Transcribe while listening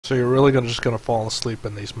So you're really just gonna fall asleep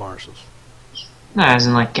in these marshes? No, as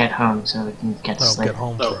in like get home so we can get to sleep. Get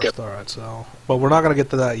home first. All right. So, but we're not gonna get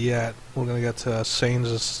to that yet. We're gonna get to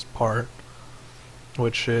Sains' part,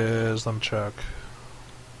 which is, let me check.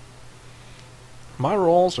 My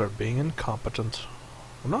rolls are being incompetent.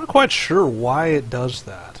 I'm not quite sure why it does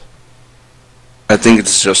that. I think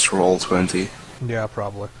it's just roll 20. Yeah,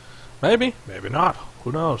 probably. Maybe, maybe not.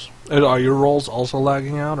 Who knows? Are your rolls also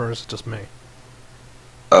lagging out, or is it just me?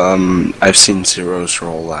 I've seen Zero's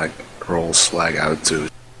rolls lag out too.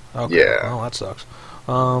 Okay, Yeah. well, that sucks.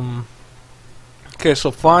 Okay,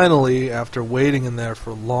 so finally, after waiting in there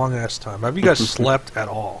for a long-ass time, have you guys slept at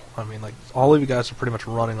all? I mean, like, all of you guys are pretty much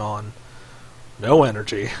running on no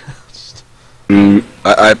energy.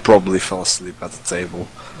 I probably fell asleep at the table.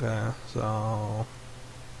 Yeah, so...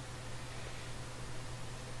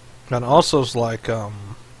 And also, it's like,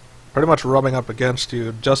 pretty much rubbing up against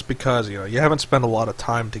you just because, you know, you haven't spent a lot of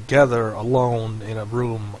time together alone in a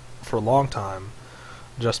room for a long time,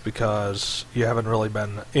 just because you haven't really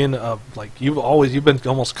been in a, like, you've been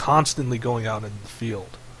almost constantly going out in the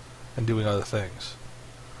field and doing other things.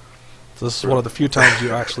 So this is one of the few times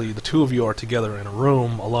you actually, the two of you are together in a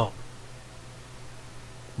room alone.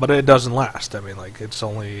 But it doesn't last. I mean, like, it's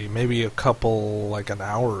only maybe a couple, like an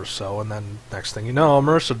hour or so, and then next thing you know,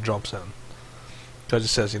 Mercer jumps in. Because he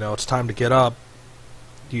says, you know, it's time to get up.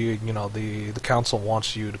 You know, the council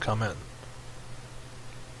wants you to come in.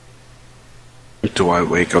 Do I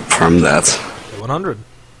wake up from that? 100.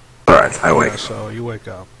 Alright, I wake up. So you wake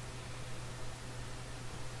up.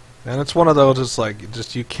 And it's one of those, it's like,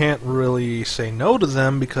 just you can't really say no to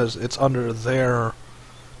them because it's under their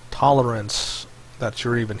tolerance that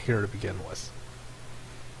you're even here to begin with.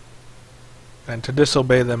 And to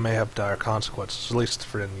disobey them may have dire consequences, at least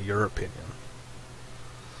for in your opinion.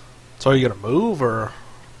 So are you going to move, or...?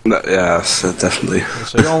 No, yes, definitely. Okay,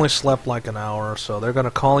 so you only slept like an hour, so they're going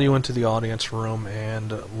to call you into the audience room,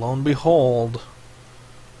 and lo and behold,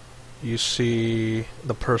 you see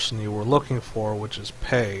the person you were looking for, which is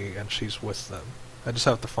Pei, and she's with them. I just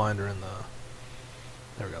have to find her in the...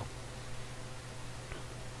 There we go.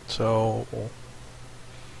 So...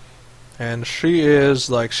 And she is,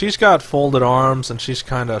 like, she's got folded arms, and she's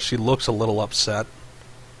kind of, she looks a little upset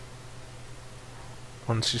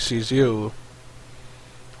when she sees you.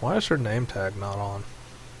 Why is her name tag not on?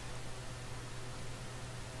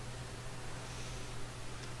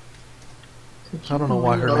 I don't know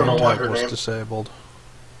why her name tag was disabled.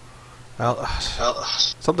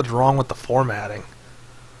 Something's wrong with the formatting.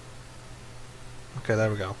 Okay,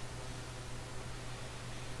 there we go.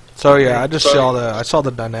 So yeah, I saw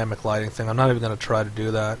the dynamic lighting thing. I'm not even going to try to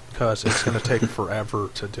do that because it's going to take forever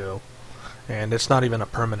to do, and it's not even a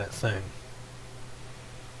permanent thing.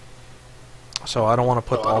 So I don't want to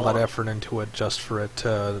put all that effort into it just for it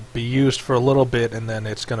to be used for a little bit and then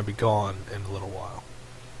it's going to be gone in a little while.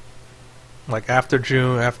 Like after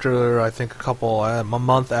June, after I think a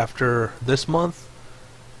month after this month,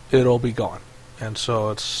 it'll be gone. And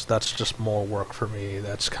so that's just more work for me.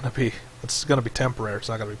 It's gonna be temporary. It's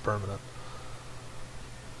not gonna be permanent.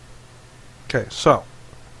 Okay, so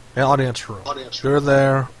the audience room. You're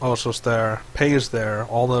there. Oso's there. Pei is there.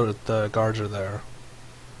 All the guards are there.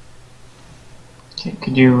 Okay,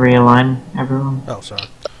 could you realign everyone? Oh, sorry.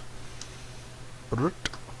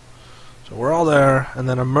 So we're all there, and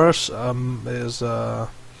then is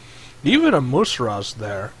even Musra's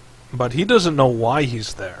there, but he doesn't know why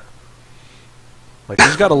he's there. Like,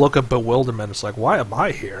 he's got a look of bewilderment. It's like, why am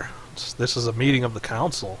I here? This is a meeting of the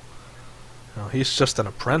council. You know, he's just an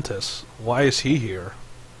apprentice. Why is he here?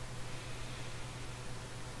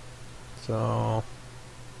 So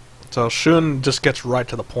Shun just gets right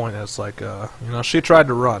to the point. It's like, you know, she tried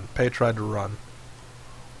to run. Pei tried to run.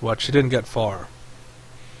 But she didn't get far.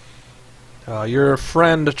 Your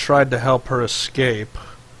friend tried to help her escape,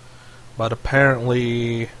 but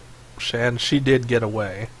apparently, she did get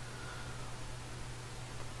away.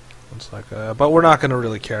 It's like, but we're not going to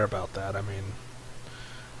really care about that. I mean,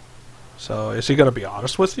 so is he going to be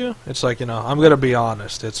honest with you? It's like, you know, I'm going to be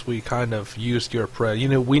honest. we kind of used your you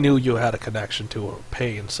know, we knew you had a connection to her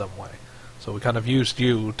Pei in some way, so we kind of used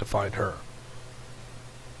you to find her.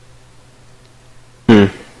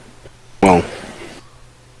 Well.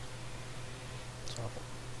 So,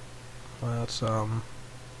 that's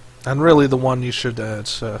and really the one you should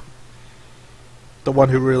the one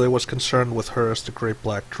who really was concerned with her is the Great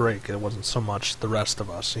Black Drake. It wasn't so much the rest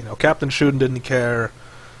of us. You know, Captain Shun didn't care.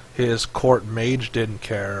 His court mage didn't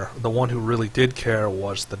care. The one who really did care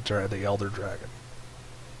was the Elder Dragon.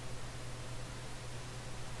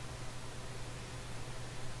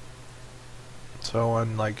 So,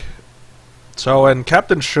 and like, So, and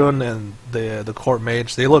Captain Shun and the court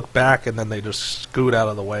mage, they look back and then they just scoot out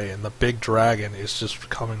of the way, and the big dragon is just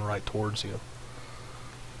coming right towards you.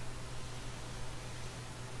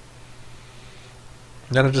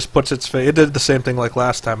 Then it just puts its face. It did the same thing like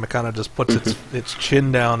last time. It kind of just puts its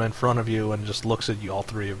chin down in front of you and just looks at you, all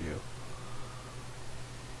three of you.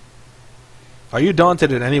 Are you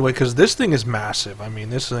daunted in any way? Because this thing is massive. I mean,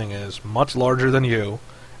 this thing is much larger than you,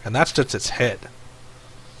 and that's just its head.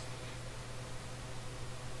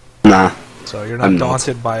 Nah. So you're not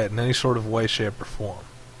daunted by it in any sort of way, shape, or form.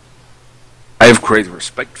 I have great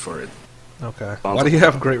respect for it. Okay. Why do you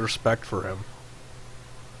have great respect for him?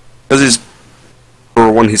 Because he's, for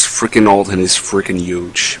one, he's freaking old and he's freaking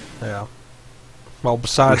huge. Yeah. Well,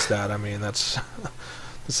 besides that, I mean, that's...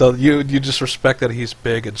 So you just respect that he's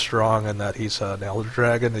big and strong and that he's an elder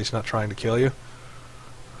dragon, and he's not trying to kill you?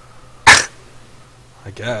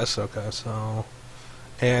 I guess, okay, so...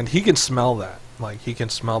 And he can smell that. Like, he can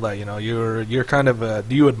smell that, you know. You're kind of a...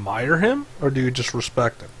 Do you admire him, or do you just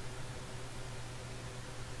respect him?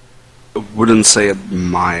 I wouldn't say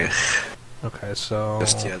admire. Okay, so...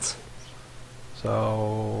 Just yet.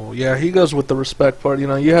 So, yeah, he goes with the respect part. You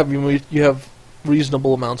know, you have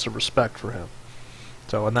reasonable amounts of respect for him.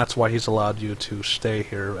 So, and that's why he's allowed you to stay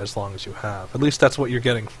here as long as you have. At least that's what you're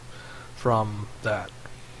getting from that.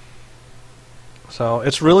 So,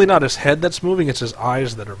 it's really not his head that's moving, it's his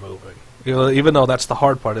eyes that are moving. You know, even though that's the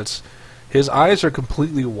hard part, it's his eyes are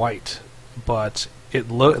completely white, but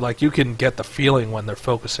it like you can get the feeling when they're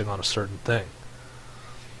focusing on a certain thing.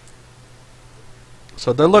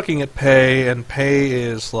 So they're looking at Pei, and Pei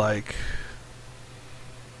is like...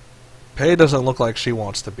 Pei doesn't look like she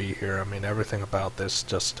wants to be here. I mean, everything about this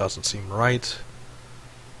just doesn't seem right.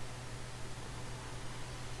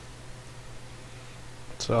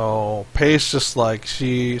 So Pei's just like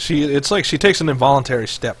it's like she takes an involuntary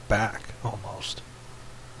step back almost.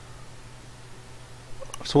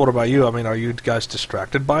 So what about you? I mean, are you guys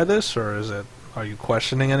distracted by this, or are you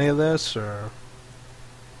questioning any of this, or?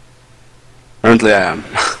 Apparently I am.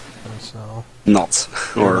 So not.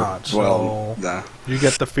 Or not. So well, nah. You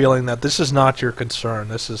get the feeling that this is not your concern.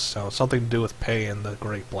 This is something to do with Pei and the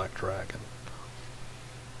Great Black Dragon.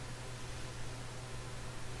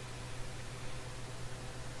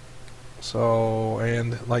 So,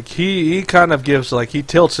 and like he kind of gives, like, he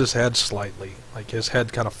tilts his head slightly, like his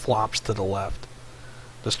head kind of flops to the left,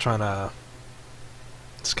 just trying to.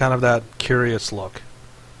 It's kind of that curious look.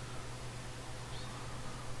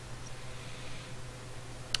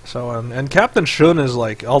 So, and Captain Shun is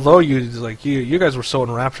like, although you guys were so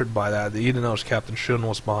enraptured by that you didn't notice Captain Shun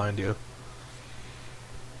was behind you.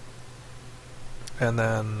 And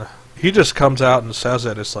then he just comes out and says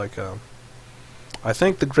it. It's like, I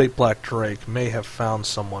think the Great Black Drake may have found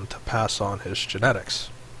someone to pass on his genetics.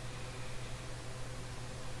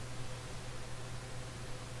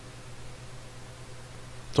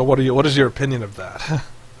 So what is your opinion of that?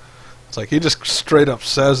 It's like he just straight up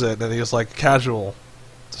says it, and he's like casual.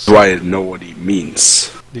 Do I know what he means?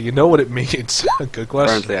 Do you know what it means? Good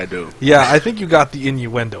question. Apparently I do. Yeah, I think you got the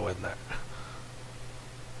innuendo in there.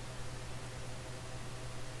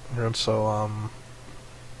 And so,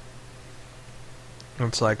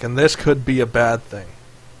 it's like, and this could be a bad thing,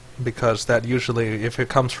 because that usually, if it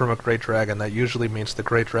comes from a great dragon, that usually means the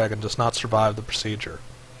great dragon does not survive the procedure.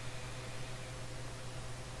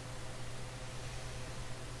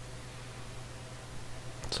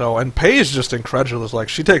 So, and Pei is just incredulous. Like,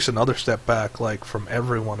 she takes another step back, like, from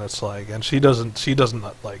everyone. It's like, and she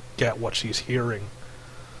doesn't like get what she's hearing.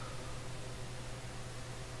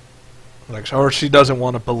 Like, or she doesn't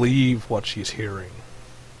want to believe what she's hearing.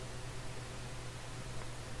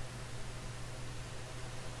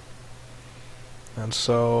 And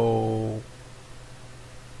so,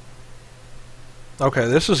 okay,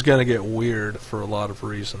 this is gonna get weird for a lot of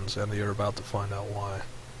reasons, and you're about to find out why.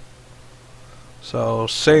 So,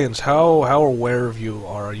 Sains, how aware of you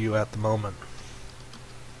are you at the moment?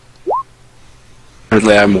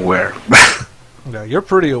 Apparently I'm aware. Yeah, you're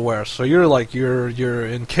pretty aware. So you're like you're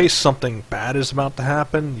in case something bad is about to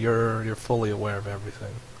happen, you're fully aware of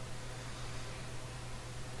everything.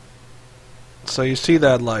 So you see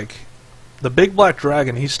that, like, the big black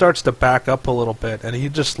dragon, he starts to back up a little bit, and he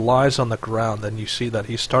just lies on the ground, and you see that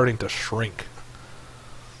he's starting to shrink.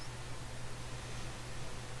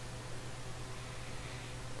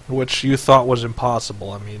 Which you thought was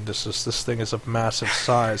impossible. I mean, this thing is of massive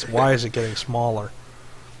size. Why is it getting smaller?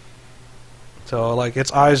 So, like,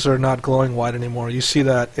 its eyes are not glowing white anymore. You see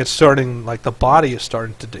that it's starting, like, the body is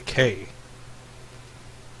starting to decay.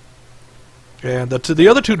 And the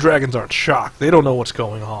other two dragons aren't shocked. They don't know what's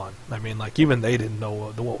going on. I mean, like, even they didn't know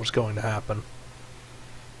what was going to happen.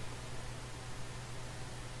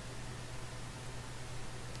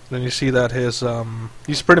 Then you see that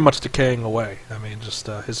he's pretty much decaying away. I mean, just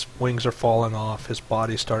his wings are falling off, his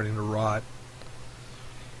body's starting to rot.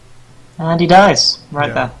 And he dies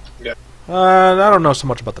right there. Yeah. I don't know so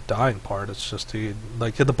much about the dying part. It's just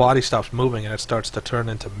the body stops moving and it starts to turn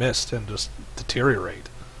into mist and just deteriorate.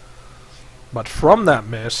 But from that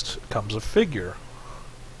mist comes a figure.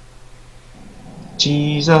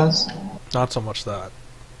 Jesus. Not so much that.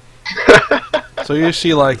 So you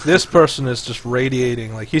see, like, this person is just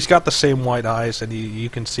radiating. Like, he's got the same white eyes, and you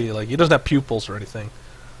can see, like, he doesn't have pupils or anything.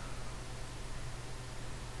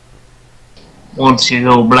 Once you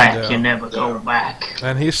go black, Yeah. you never go back.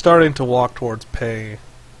 And he's starting to walk towards Pei.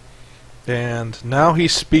 And now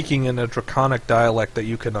he's speaking in a draconic dialect that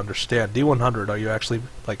you can understand. D100, are you actually,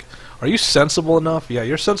 like, are you sensible enough? Yeah,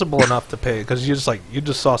 you're sensible enough to Pei, because you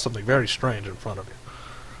just saw something very strange in front of you.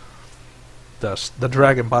 The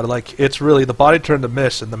dragon body, like, it's really, the body turned to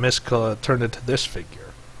mist, and the mist turned into this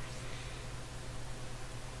figure.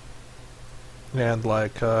 And,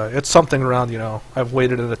 like, it's something around, you know, I've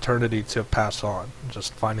waited an eternity to pass on,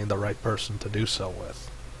 just finding the right person to do so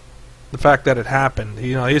with. The fact that it happened,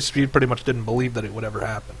 you know, he pretty much didn't believe that it would ever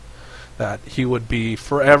happen. That he would be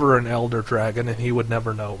forever an elder dragon, and he would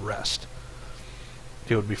never know rest.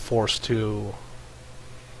 He would be forced to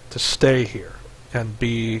stay here. And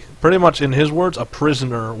be, pretty much in his words, a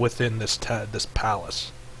prisoner within this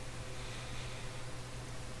palace.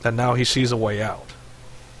 And now he sees a way out.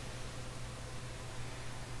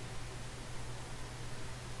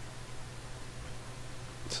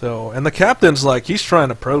 So, and the captain's like, he's trying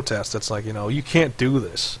to protest. It's like, you know, you can't do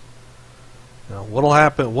this. You know, what'll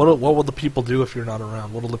happen? What will the people do if you're not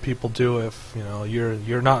around? What'll the people do if, you know, your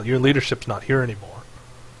leadership's not here anymore?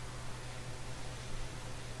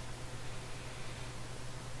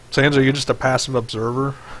 Sains, are you just a passive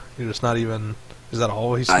observer? You're just not even... Is that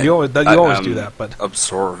always... You always do that, but...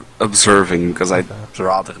 Observing, because I'd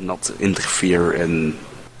rather not interfere in...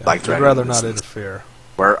 I'd rather not interfere.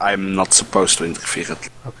 Where I'm not supposed to interfere.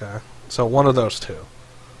 Okay. So one of those two.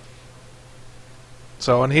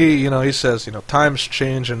 So, and he, you know, he says, you know, times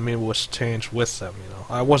change and me was change with them, you know.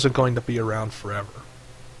 I wasn't going to be around forever.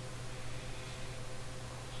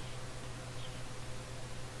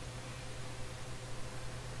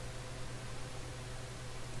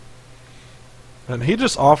 And he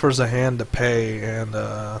just offers a hand to Pei,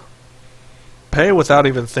 and Pei, without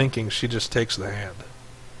even thinking, she just takes the hand.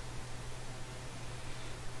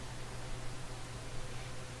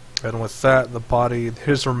 And with that, the body,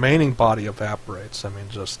 his remaining body evaporates. I mean,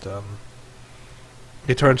 just,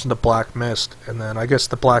 he turns into black mist, and then I guess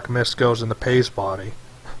the black mist goes into Pei's body.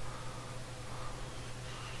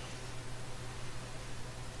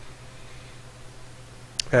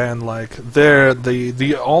 And like all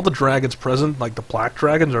the dragons present, like the black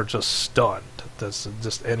dragons, are just stunned.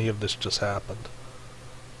 Just any of this just happened.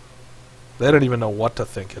 They don't even know what to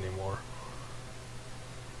think anymore.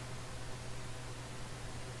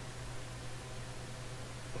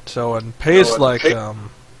 So and Pei's like I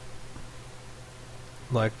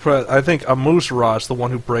think Amusra is the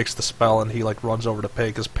one who breaks the spell, and he like runs over to Pei,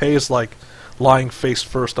 because Pei is like lying face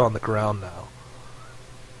first on the ground now.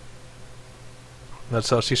 And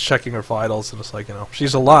so she's checking her vitals, and it's like, you know,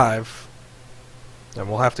 she's alive, and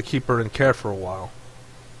we'll have to keep her in care for a while.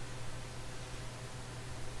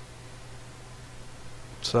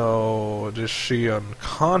 So, is she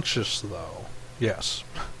unconscious, though? Yes.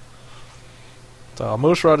 So,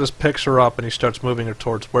 Musra just picks her up, and he starts moving her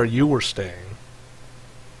towards where you were staying.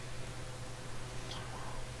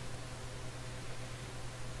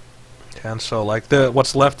 And so, like,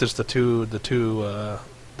 what's left is the two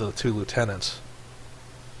lieutenants.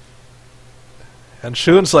 And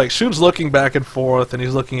Shun's looking back and forth, and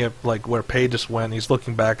he's looking at like where Pei just went. He's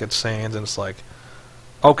looking back at Sains, and it's like,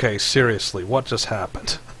 okay, seriously, what just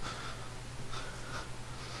happened?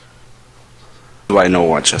 Do I know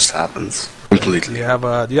what just happened? Completely. Do you have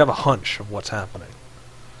a hunch of what's happening?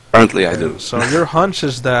 Apparently, I do. So your hunch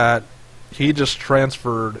is that he just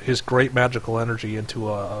transferred his great magical energy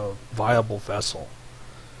into a viable vessel.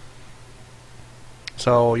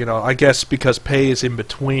 So, you know, I guess because Pei is in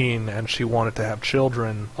between and she wanted to have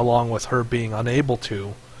children, along with her being unable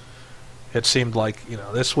to, it seemed like, you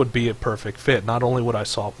know, this would be a perfect fit. Not only would I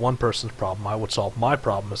solve one person's problem, I would solve my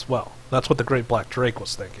problem as well. That's what the Great Black Drake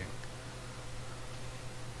was thinking.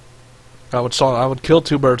 I would kill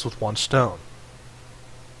two birds with one stone.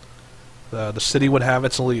 The city would have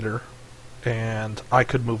its leader, and I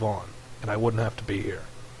could move on, and I wouldn't have to be here.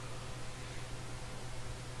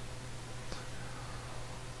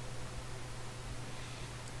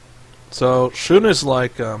 So Shun is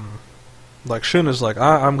like Shun is like,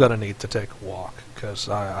 I'm gonna need to take a walk because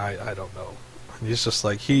I don't know. And he's just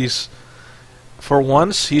like for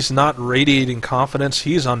once he's not radiating confidence.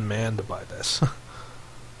 He's unmanned by this.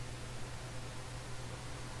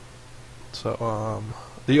 So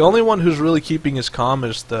the only one who's really keeping his calm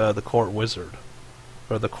is the court wizard,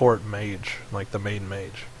 or the court mage, like the main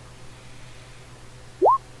mage.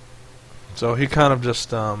 So he kind of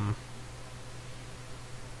just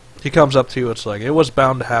he comes up to you. It's like, it was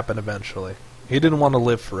bound to happen eventually. He didn't want to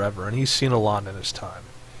live forever, and he's seen a lot in his time.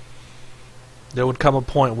 There would come a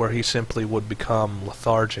point where he simply would become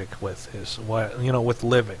lethargic with his, with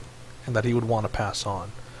living, and that he would want to pass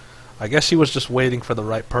on. I guess he was just waiting for the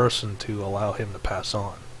right person to allow him to pass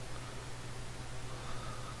on.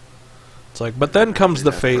 It's like, but then comes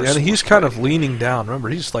the fate, and he's kind of leaning down. Remember,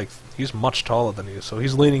 he's much taller than you, so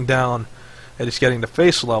he's leaning down, and he's getting to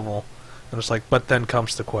face level, and it's like, but then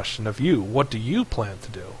comes the question of you. What do you plan to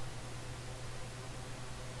do?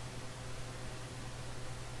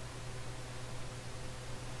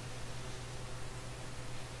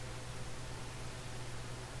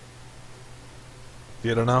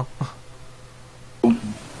 You don't know?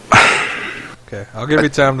 Okay, I'll give you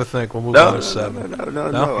time to think. We'll move on to 7.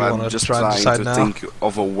 No. I'm just trying to think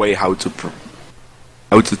of a way how to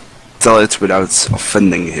tell it without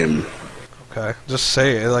offending him. Okay, just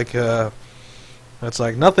say it. It's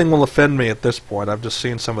like, nothing will offend me at this point. I've just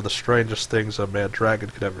seen some of the strangest things a mad dragon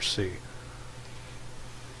could ever see.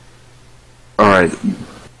 Alright,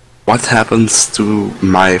 what happens to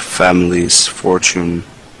my family's fortune?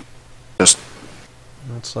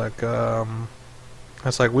 It's like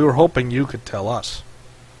we were hoping you could tell us,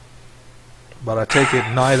 but I take it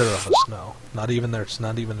neither of us know. Not even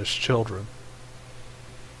his children.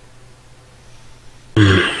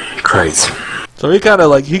 Great. So he kind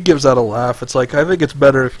of he gives out a laugh. It's like, I think it's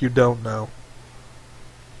better if you don't know.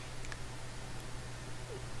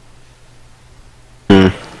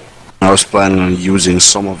 I was planning on using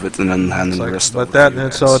some of it and then handing the rest over to you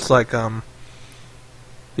guys. So it's like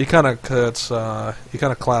he kind of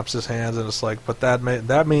claps his hands, and it's like, but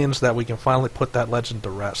that means that we can finally put that legend to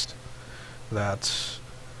rest. That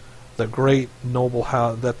the great noble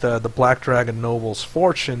the Black Dragon noble's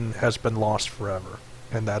fortune has been lost forever,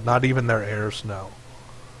 and that not even their heirs know.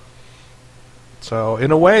 So in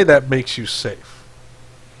a way, that makes you safe.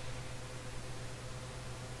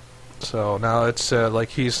 So now it's like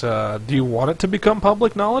he's. Do you want it to become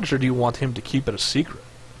public knowledge, or do you want him to keep it a secret?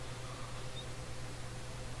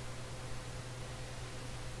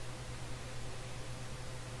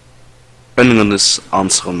 Depending on this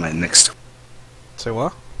answer on my next. Say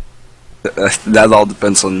what? That all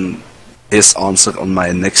depends on his answer on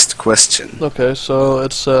my next question. Okay, so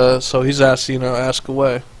it's so he's asked, ask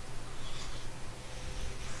away.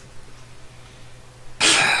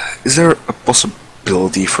 Is there a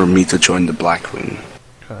possibility for me to join the Blackwing?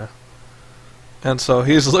 Okay. And so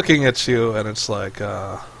he's looking at you, and it's like,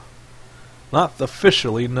 not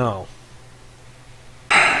officially, no.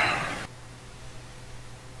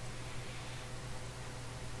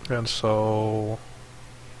 And so,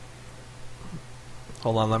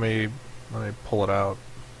 hold on, let me pull it out,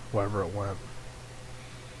 wherever it went.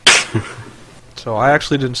 So I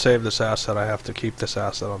actually didn't save this asset. I have to keep this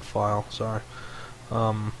asset on file. Sorry.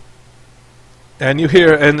 And you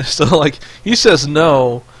hear, and so he says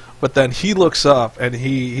no, but then he looks up, and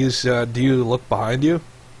he's. Do you look behind you?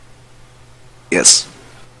 Yes.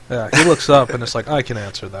 Yeah, he looks up, and it's like, I can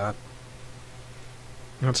answer that.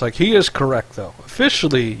 And it's like, he is correct, though.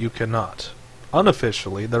 Officially, you cannot.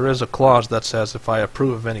 Unofficially, there is a clause that says if I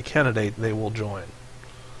approve of any candidate, they will join.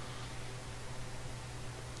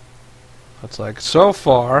 It's like, so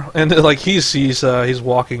far, and he's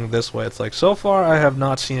walking this way. It's like, so far, I have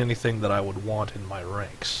not seen anything that I would want in my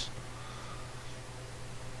ranks.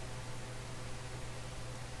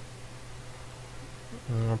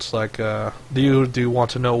 And it's like, do you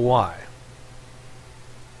want to know why?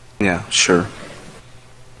 Yeah, sure.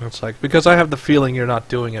 It's like, because I have the feeling you're not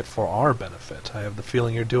doing it for our benefit. I have the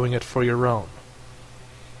feeling you're doing it for your own.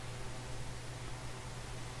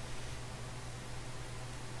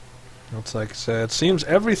 It's like, it seems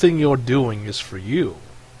everything you're doing is for you.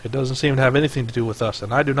 It doesn't seem to have anything to do with us,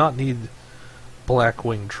 and I do not need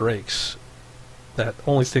black-winged drakes that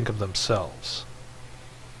only think of themselves.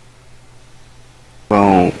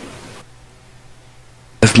 Well,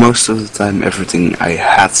 if most of the time everything I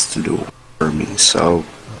had to do for me, so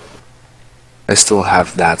I still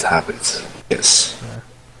have that habit. Yes. Yeah.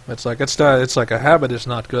 It's like a habit is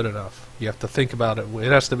not good enough. You have to think about it.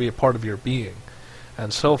 It has to be a part of your being.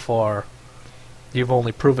 And so far, you've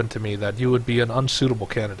only proven to me that you would be an unsuitable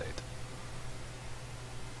candidate.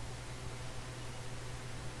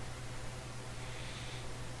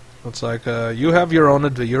 It's like you have your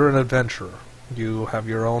own. You're an adventurer. You have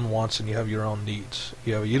your own wants and you have your own needs.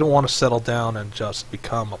 You don't want to settle down and just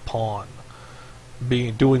become a pawn,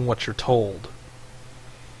 doing what you're told.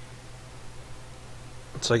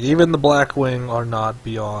 It's like even the Blackwing are not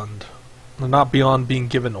beyond. They're not beyond being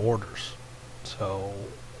given orders. So,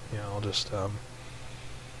 just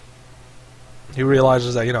he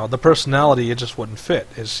realizes that the personality, it just wouldn't fit.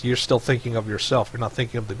 You're still thinking of yourself. You're not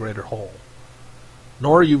thinking of the greater whole.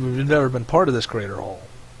 Nor you've never been part of this greater whole.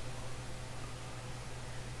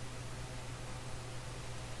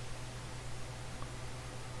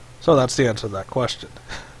 So that's the answer to that question.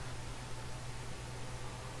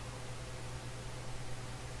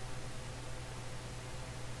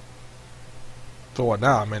 So what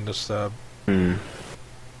now? I mean, just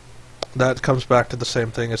that comes back to the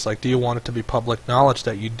same thing. It's like, do you want it to be public knowledge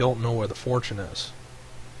that you don't know where the fortune is?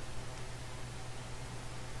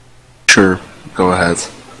 Sure, go ahead.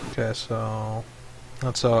 Okay, so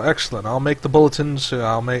that's excellent. I'll make the bulletins.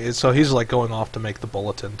 So he's like going off to make the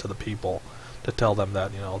bulletin to the people to tell them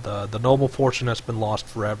that the noble fortune has been lost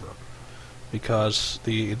forever, because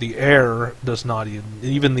the heir does not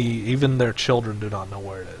even their children do not know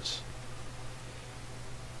where it is.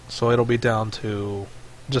 So it'll be down to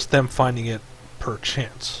just them finding it per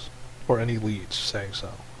chance, or any leads saying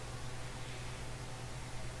so.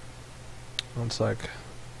 And it's like,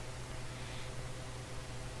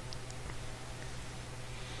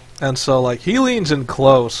 and so like he leans in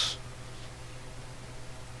close,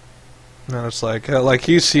 and it's like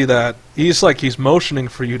you see that he's motioning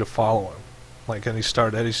for you to follow him, and he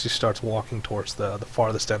starts walking towards the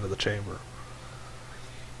farthest end of the chamber.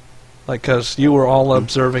 Because you were all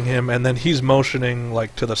observing him, and then he's motioning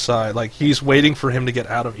to the side, he's waiting for him to get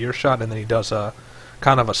out of earshot, and then he does a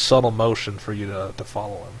kind of a subtle motion for you to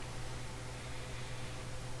follow him.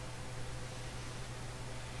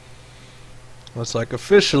 It's like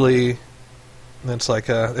officially, it's like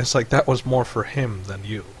that was more for him than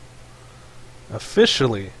you.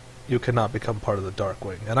 Officially, you cannot become part of the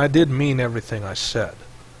Darkwing, and I did mean everything I said.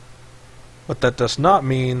 But that does not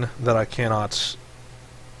mean that I cannot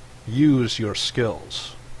use your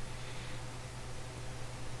skills.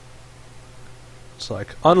 It's like,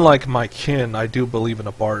 unlike my kin, I do believe in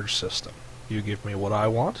a barter system. You give me what I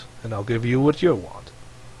want, and I'll give you what you want.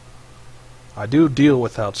 I do deal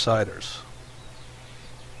with outsiders.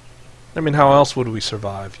 I mean, how else would we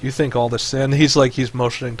survive? You think all this, and he's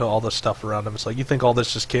motioning to all this stuff around him. It's like, you think all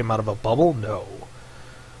this just came out of a bubble? No.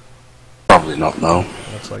 Probably not, no.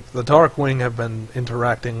 It's like, the Darkwing have been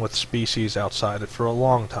interacting with species outside it for a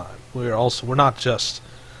long time. We're not just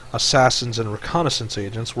assassins and reconnaissance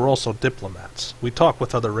agents, we're also diplomats. We talk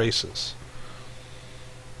with other races.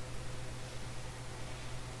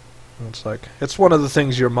 And it's like, it's one of the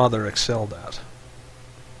things your mother excelled at.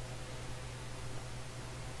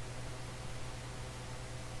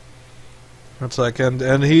 It's like,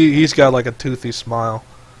 and he's got a toothy smile.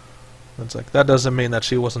 It's like, that doesn't mean that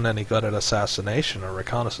she wasn't any good at assassination or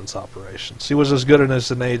reconnaissance operations. She was as good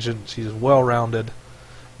as an agent, she's well-rounded,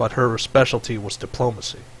 but her specialty was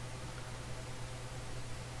diplomacy.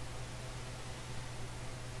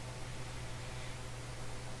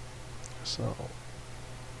 So,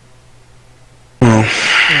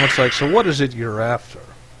 it's like, so what is it you're after?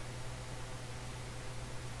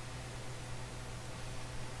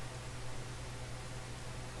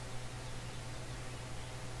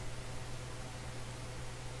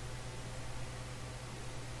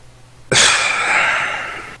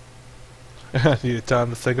 You need time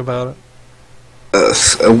to think about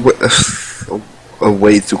it? A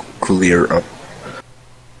way to clear up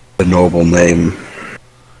a noble name.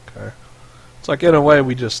 Okay. It's like, in a way,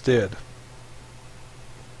 we just did.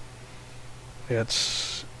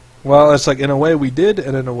 It's like, in a way we did,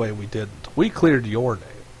 and in a way we didn't. We cleared your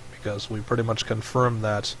name, because we pretty much confirmed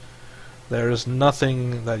that there is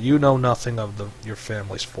nothing, that you know nothing of your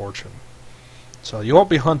family's fortune. So you won't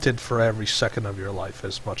be hunted for every second of your life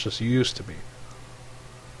as much as you used to be.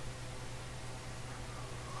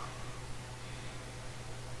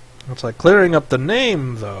 It's like, clearing up the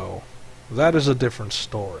name, though, that is a different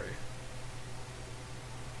story.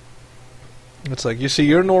 It's like, you see,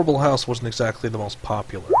 your noble house wasn't exactly the most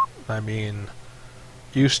popular. I mean,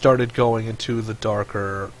 you started going into the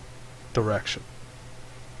darker direction.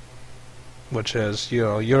 Which is,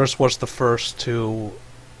 yours was the first to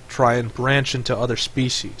try and branch into other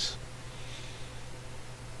species.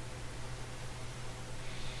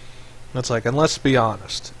 It's like, and let's be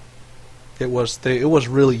honest, it was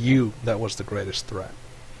really you that was the greatest threat,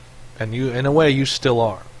 and you, in a way, you still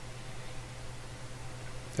are.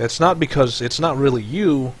 It's not really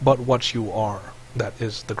you, but what you are. that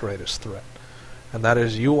is the greatest threat. And that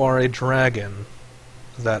is, you are a dragon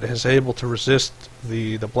that is able to resist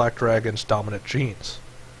the black dragon's dominant genes.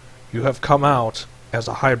 You have come out as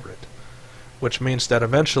a hybrid, which means that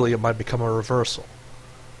eventually it might become a reversal.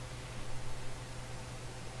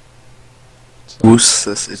 Who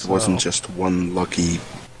says it wasn't just one lucky...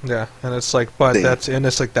 Yeah, and it's like, but thing.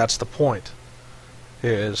 that's the point.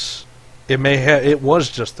 Is it was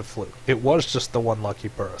just the fluke. It was just the one lucky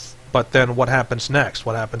birth. But then what happens next?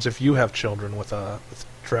 What happens if you have children with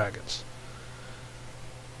dragons?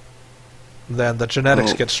 Then the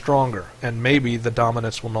genetics get stronger, and maybe the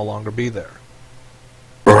dominance will no longer be there.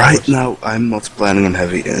 Right now, I'm not planning on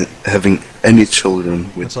having any children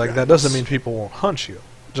with It's like, dragons. that doesn't mean people won't hunt you.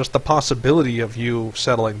 Just the possibility of you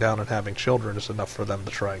settling down and having children is enough for them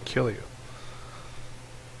to try and kill you.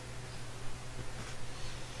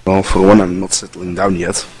 Well, for one, I'm not settling down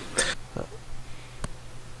yet.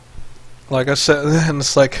 Like I said, and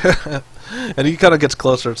it's like, and he kind of gets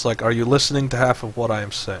closer, it's like, are you listening to half of what I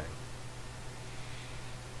am saying?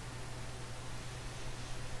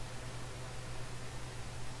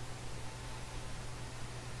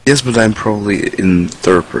 Yes, but I'm probably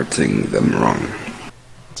interpreting them wrong.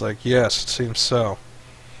 It's like, yes, it seems so.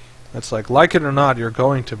 It's like it or not, you're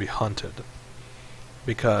going to be hunted.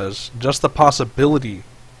 Because just the possibility,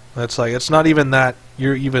 it's like, it's not even that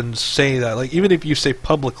you're even saying that, like, even if you say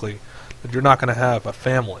publicly that you're not going to have a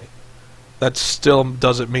family, that still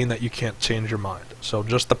doesn't mean that you can't change your mind. So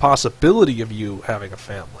just the possibility of you having a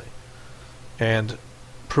family, and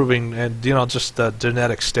proving, and, you know, just the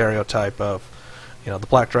genetic stereotype of, you know, the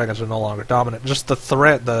black dragons are no longer dominant. Just the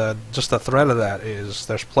threat, just the threat of that is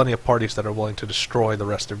there's plenty of parties that are willing to destroy the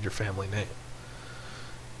rest of your family name.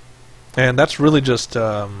 And that's really just,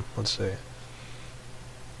 let's see.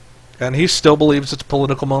 And he still believes it's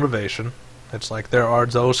political motivation. It's like there are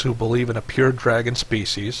those who believe in a pure dragon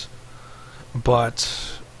species,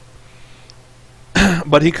 but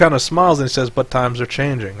but he kind of smiles and he says, "But times are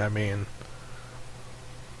changing." I mean,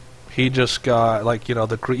 he just got, like, you know,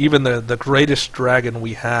 even the greatest dragon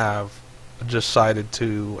we have decided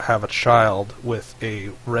to have a child with a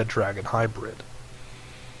red dragon hybrid.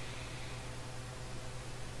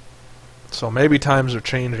 So maybe times are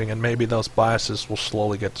changing, and maybe those biases will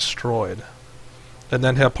slowly get destroyed. And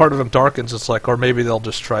then part of him darkens. It's like, or maybe they'll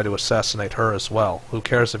just try to assassinate her as well. Who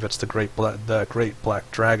cares if it's the great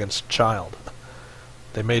black dragon's child?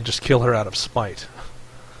 They may just kill her out of spite.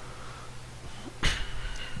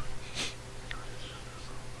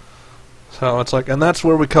 So it's like, and that's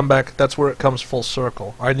where we come back, that's where it comes full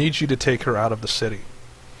circle. I need you to take her out of the city.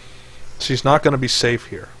 She's not going to be safe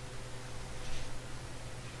here.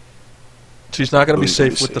 She's not going to be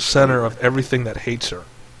safe with the center of everything that hates her,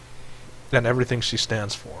 and everything she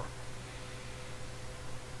stands for.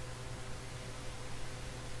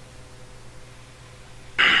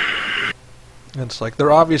 And it's like,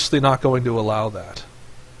 they're obviously not going to allow that.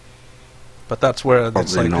 But that's where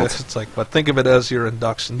it's like, but think of it as your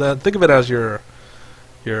induction. Then think of it as your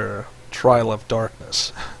trial of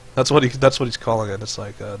darkness. That's what he's calling it. It's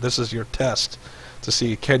like, this is your test to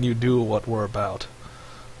see, can you do what we're about.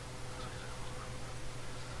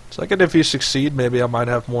 It's like, and if you succeed, maybe I might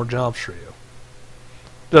have more jobs for you.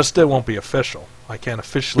 Just it won't be official. I can't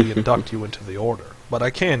officially induct you into the order, but I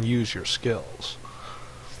can use your skills.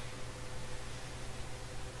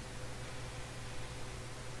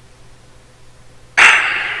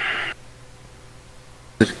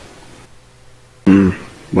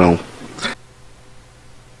 Well,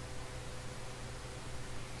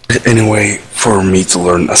 anyway, for me to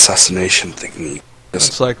learn assassination technique,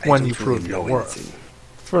 it's like when you prove your worth. Anything.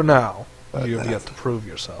 For now, you have yet to prove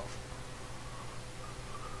yourself.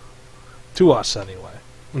 To us, anyway.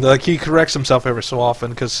 Like, he corrects himself every so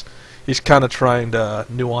often because he's kind of trying to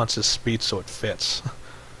nuance his speech so it fits.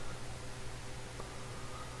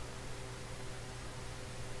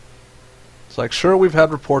 It's like, sure, we've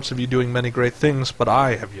had reports of you doing many great things, but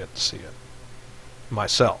I have yet to see it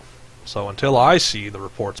myself. So until I see the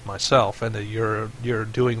reports myself and that you're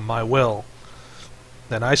doing my will,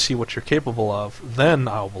 then I see what you're capable of, then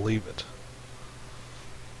I'll believe it.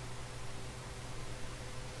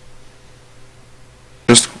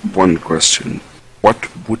 Just one question. What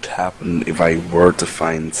would happen if I were to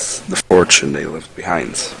find the fortune they left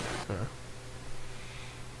behind?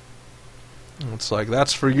 It's like,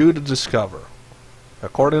 that's for you to discover.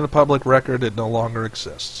 According to public record, it no longer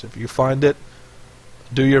exists. If you find it,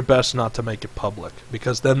 do your best not to make it public,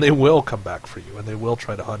 because then they will come back for you, and they will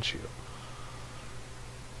try to hunt you.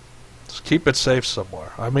 Just keep it safe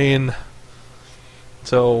somewhere. I mean,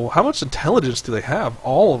 so how much intelligence do they have?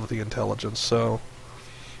 All of the intelligence, so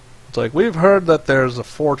It's like, we've heard that there's a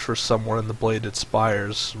fortress somewhere in the Bladed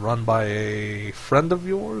Spires run by a friend of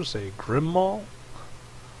yours, a Grimmaul.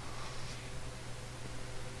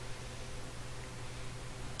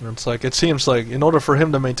 And it's like, it seems like in order for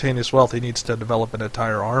him to maintain his wealth, he needs to develop an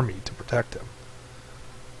entire army to protect him.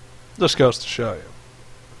 This goes to show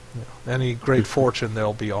you. Any great fortune,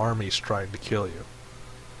 there'll be armies trying to kill you.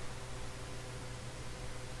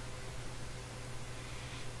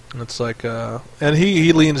 And it's like, and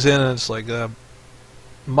he leans in and it's like,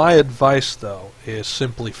 my advice though is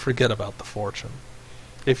simply forget about the fortune.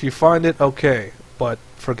 If you find it, okay, but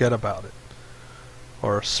forget about it.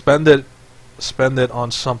 Or spend it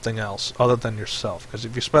on something else other than yourself. Because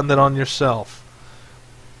if you spend it on yourself,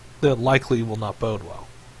 it likely will not bode well.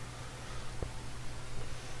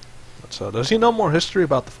 So does he know more history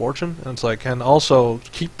about the fortune? And it's like, and also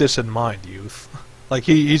keep this in mind, youth. Like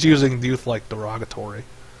he's using youth like derogatory.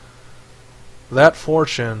 That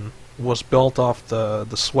fortune was built off the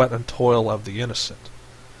sweat and toil of the innocent.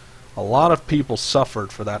 A lot of people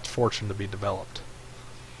suffered for that fortune to be developed.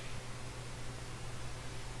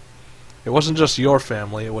 It wasn't just your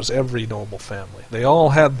family, it was every noble family. They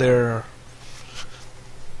all had their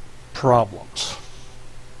problems.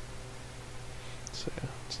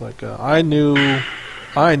 It's like, I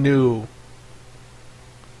knew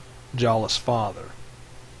Jala's father.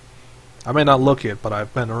 I may not look it, but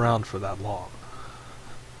I've been around for that long.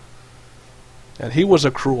 And he was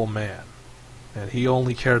a cruel man. And he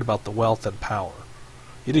only cared about the wealth and power.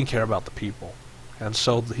 He didn't care about the people. And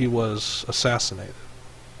so he was assassinated.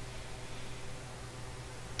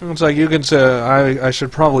 It's like, you can say, I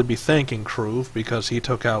should probably be thanking Kruv because he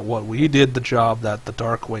took out he did the job that the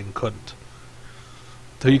Darkwing couldn't.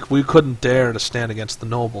 We couldn't dare to stand against the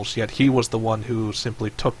nobles, yet he was the one who simply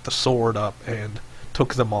took the sword up and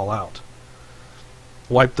took them all out.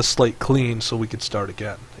 Wiped the slate clean so we could start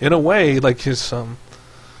again. In a way, like his and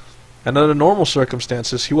under normal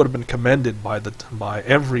circumstances, he would have been commended by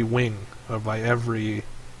every wing or by every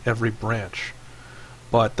branch,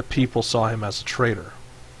 but the people saw him as a traitor.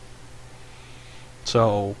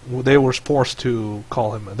 So they were forced to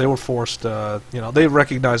call him. They were forced, they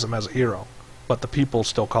recognize him as a hero, but the people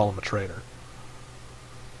still call him a traitor.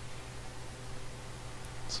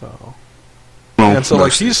 So. And so,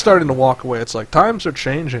 like, he's starting to walk away. It's like, times are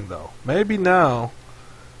changing, though. Maybe now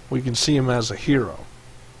we can see him as a hero.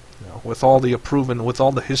 You know, with all the with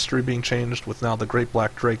all the history being changed, with now the Great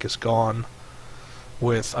Black Drake is gone,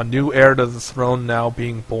 with a new heir to the throne now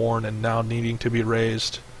being born and now needing to be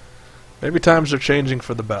raised. Maybe times are changing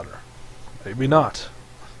for the better. Maybe not.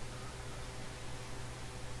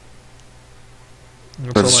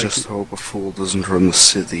 Let's just hope a fool doesn't run the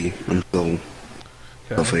city until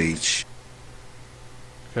of age.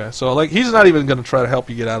 Okay, so like he's not even going to try to help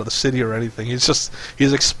you get out of the city or anything. He's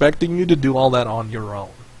expecting you to do all that on your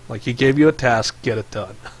own. Like he gave you a task, get it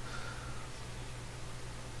done.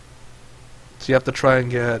 So you have to try and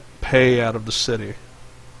get pay out of the city.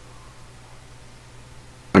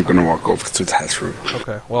 I'm going to walk over to that room.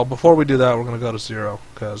 Okay, well before we do that we're going to go to Zero,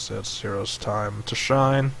 because it's Zero's time to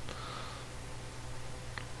shine.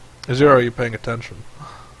 Zero, are you paying attention?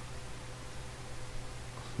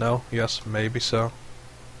 No? Yes? Maybe so?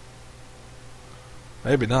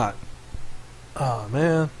 Maybe not. Oh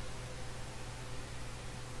man.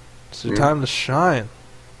 It's your time to shine.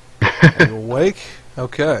 Are you awake?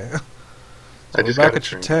 Okay. So we're back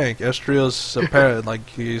at your tank. Estriel's apparent, like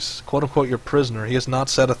he's quote unquote your prisoner. He has not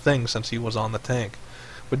said a thing since he was on the tank.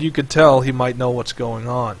 But you could tell he might know what's going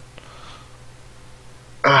on.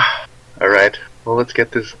 Alright. Well, let's get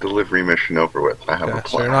this delivery mission over with. I have a plan.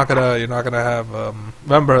 So you're not gonna have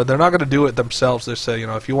remember, they're not gonna do it themselves. They say,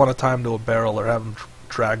 if you want to tie him to a barrel or have him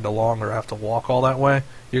dragged along or have to walk all that way,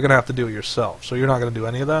 you're gonna have to do it yourself. So you're not gonna do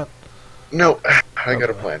any of that? No, I got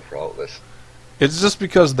a plan for all of this. It's just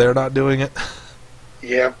because they're not doing it?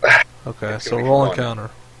 Yeah. Okay, so roll encounter.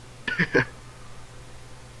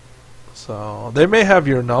 So they may have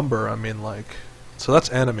your number. I mean, like, so that's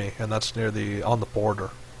enemy, and that's near on the border.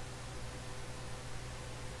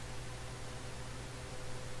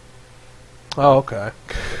 Oh, okay.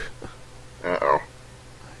 Uh-oh.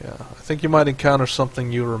 Yeah, I think you might encounter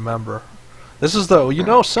something you remember. This is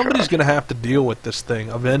somebody's going to have to deal with this thing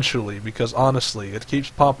eventually, because honestly, it keeps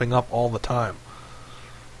popping up all the time.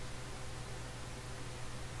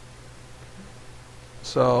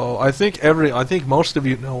 So, I think most of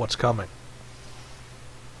you know what's coming.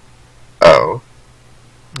 Oh.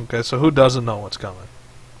 Okay, so who doesn't know what's coming?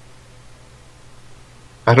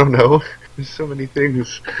 I don't know. There's so many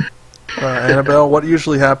things. Annabelle, what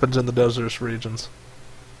usually happens in the Deserts regions?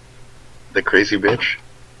 The crazy bitch?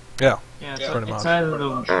 Yeah, Yeah, pretty it's much.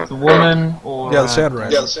 either the woman or Yeah, the Sand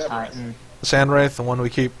Wraith. the Titan. The Sand Wraith, the one we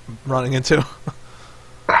keep running into.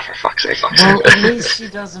 Ah, for fuck's sake. Well, at least she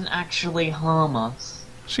doesn't actually harm us.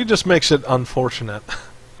 She just makes it unfortunate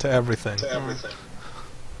to everything.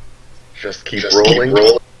 Just keep rolling.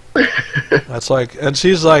 That's like, and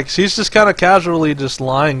she's just kind of casually just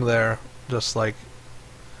lying there, just like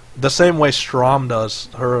the same way Strom does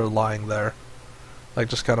her lying there, like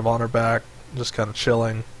just kind of on her back, just kind of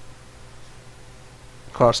chilling.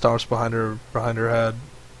 Crossed arms behind her head.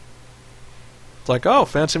 It's like, oh,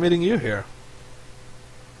 fancy meeting you here.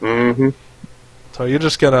 Mm-hmm. So are you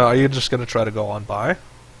just gonna try to go on by?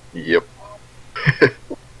 Yep.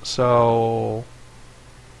 So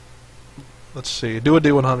let's see. Do a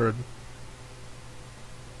D100.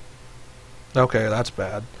 Okay, that's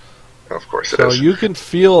bad. Of course it So is. you can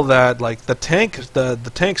feel that, like the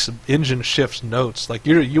tank's engine shifts notes. Like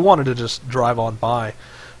you wanted to just drive on by,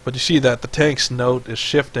 but you see that the tank's note is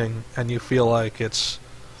shifting, and you feel like it's.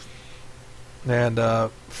 And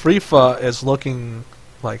Frifa is looking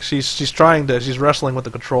like she's wrestling with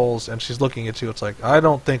the controls, and she's looking at you. It's like, I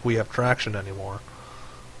don't think we have traction anymore.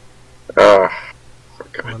 For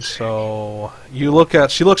And God's sake. so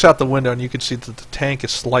she looks out the window, and you can see that the tank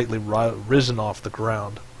is slightly risen off the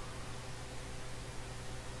ground.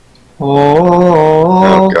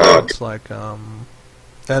 Oh, Oh God. It's like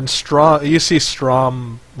and Strom, you see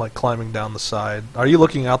Strom like climbing down the side. Are you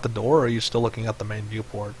looking out the door, or are you still looking at the main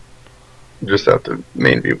viewport? Just at the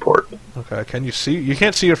main viewport. Okay, can you see? You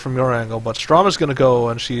can't see her from your angle, but Strom is gonna go,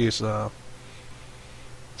 and she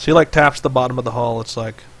like taps the bottom of the hull. It's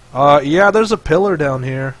like, yeah, there's a pillar down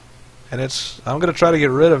here, and I'm gonna try to get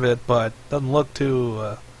rid of it, but it doesn't look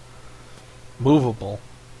too movable.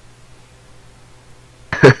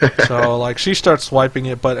 So like she starts swiping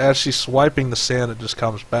it, but as she's swiping the sand, it just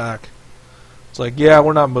comes back. It's like, yeah,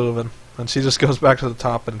 we're not moving, and she just goes back to the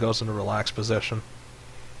top and goes into relaxed position.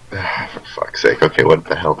 For fuck's sake. Okay, what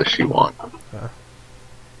the hell does she want?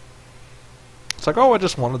 It's like, oh, I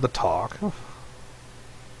just wanted to talk.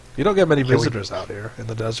 You don't get many Can we- visitors out here in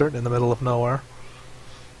the desert, in the middle of nowhere.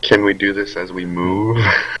 Can we do this as we move?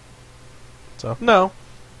 So no,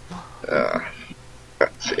 For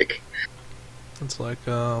God's sake. it's like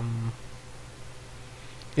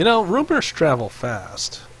rumors travel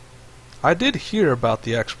fast. I did hear about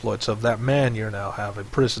the exploits of that man you now have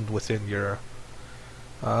imprisoned within your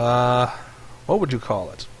what would you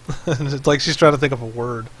call it? It's like she's trying to think of a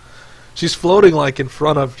word. She's floating like in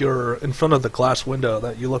front of the glass window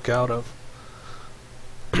that you look out of.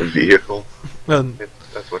 The vehicle. And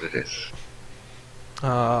That's what it is.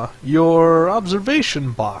 your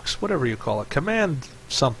observation box, whatever you call it, command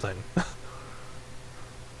something.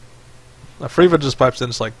 Friva just pipes in,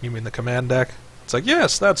 it's like, you mean the command deck? It's like,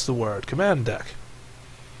 yes, that's the word, command deck.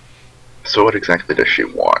 So what exactly does she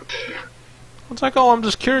want? It's like, oh, I'm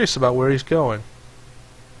just curious about where he's going.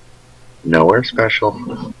 Nowhere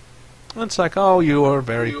special. It's like, oh, you are a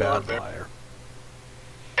very bad liar.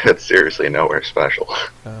 It's seriously nowhere special.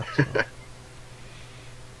 So.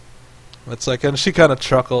 It's like, and she kind of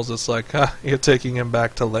chuckles. It's like, you're taking him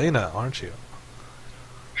back to Leighna, aren't you?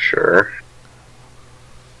 Sure.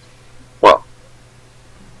 Well,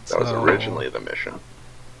 that was So- originally the mission.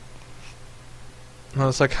 And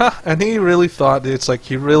it's like, and he really thought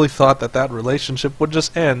that relationship would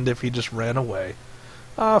just end if he just ran away.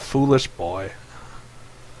 Ah, foolish boy.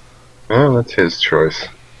 Well, that's his choice.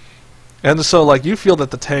 And so, like, you feel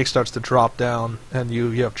that the tank starts to drop down, and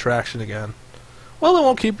you have traction again. Well, it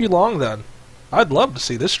won't keep you long then. I'd love to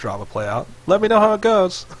see this drama play out. Let me know how it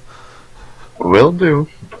goes. Will do.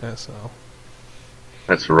 Yeah, so.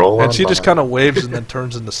 Let's roll on And she just by. kind of waves and then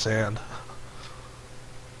turns into sand.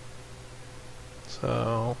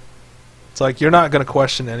 So, it's like, you're not going to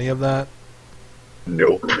question any of that.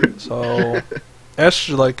 Nope. So,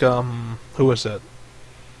 like, who is it?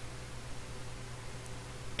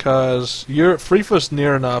 Because Frifa's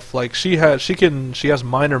near enough, like, she has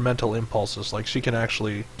minor mental impulses, like, she can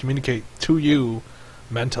actually communicate to you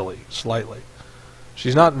mentally, slightly.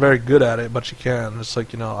 She's not very good at it, but she can. It's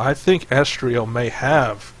like, I think Estrio may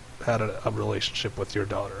have had a relationship with your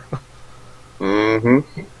daughter.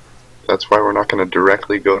 Mm-hmm. That's why we're not going to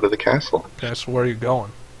directly go to the castle. Okay, so where are you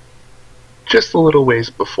going? Just a little ways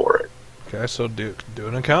before it. Okay, so do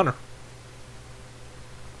an encounter.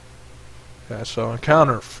 Okay, so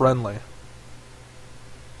encounter, friendly.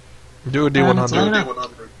 Do a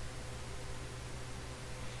D100.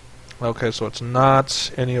 Okay, so it's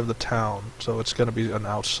not any of the town, so it's going to be an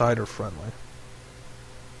outsider friendly.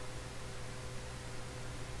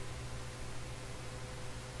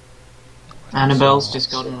 Annabelle's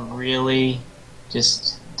just gotten really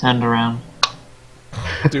just turned around.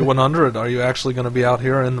 Do 100. Are you actually going to be out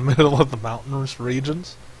here in the middle of the mountainous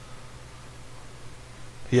regions?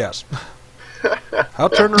 Yes. How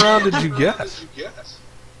turned around did you get?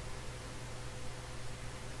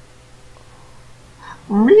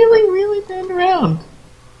 Really turned around.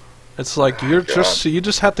 It's like you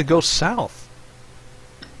just had to go south.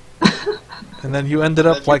 And then you ended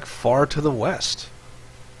up like far to the west.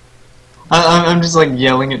 I'm just like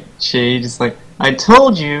yelling at Chi, just like, I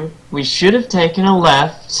told you we should have taken a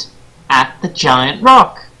left at the giant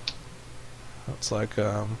rock. It's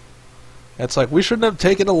like we shouldn't have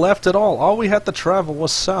taken a left at all. All we had to travel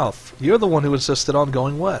was south. You're the one who insisted on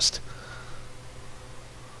going west.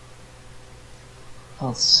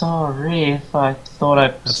 Well, sorry if I thought I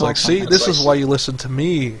It's saw like, see, something. this is why you listen to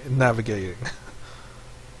me navigating.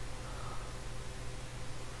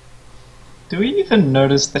 Do we even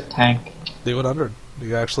notice the tank? D100. Do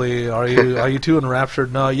you actually are you too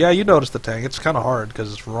enraptured? No, yeah, you notice the tank. It's kind of hard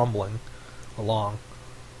because it's rumbling along.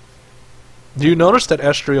 Do you notice that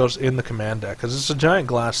Estrio's in the command deck? Because it's a giant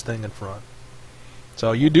glass thing in front.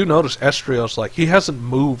 So you do notice Estrio's like he hasn't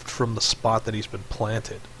moved from the spot that he's been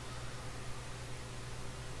planted.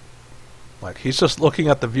 Like he's just looking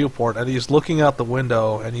at the viewport and he's looking out the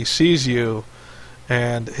window and he sees you.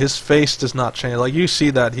 And his face does not change. Like, you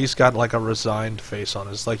see that he's got, like, a resigned face on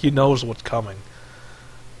it. It's like he knows what's coming.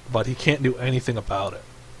 But he can't do anything about it.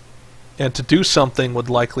 And to do something would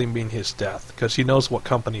likely mean his death. Because he knows what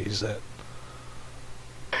company he's in.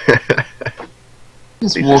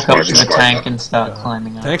 Just walk up to the tank and start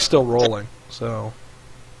climbing up. Tank's still rolling, so...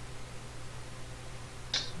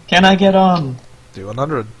 Can I get on? Do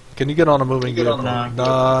 100. Can you get on a moving vehicle?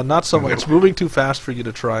 No. Not so much. It's moving too fast for you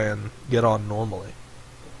to try and get on normally.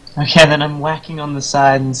 Okay, then I'm whacking on the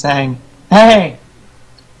side and saying, hey!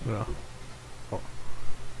 Yeah.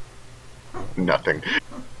 Nothing.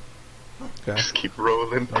 Okay. Just keep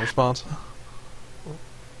rolling. No response?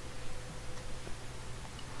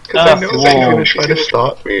 Because I know they're going to try to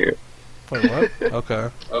stop me. Wait, what? Okay.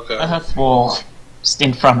 Earth wall. Just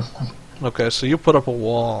in front of them. Okay, so you put up a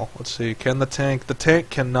wall. Let's see. Can the tank... The tank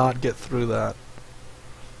cannot get through that.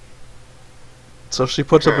 So she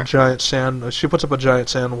puts up a giant sand... She puts up a giant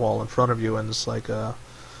sand wall in front of you, and it's like,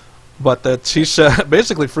 But that she's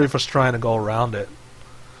basically free for trying to go around it.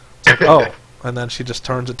 It's like, oh. And then she just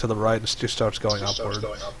turns it to the right and she starts going upward.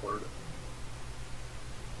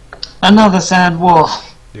 Another sand wall.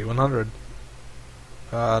 D100.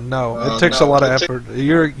 No, it takes a lot of effort.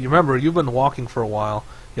 You remember, you've been walking for a while.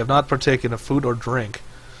 You have not partaken of food or drink.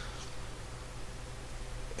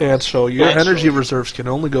 And so your energy reserves can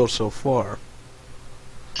only go so far.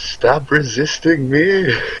 Stop resisting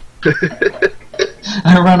me.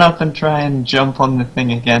 I run up and try and jump on the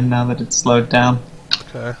thing again now that it's slowed down.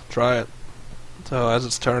 Okay, try it. So as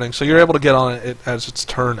it's turning. So you're able to get on it as it's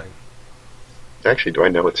turning. Actually, do I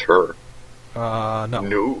know it's her? No.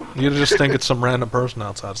 No. You just think it's some random person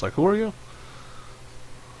outside. It's like, who are you?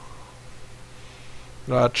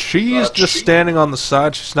 She's just standing on the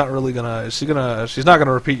side. She's not really gonna. She's not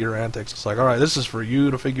gonna repeat your antics. It's like, all right, this is for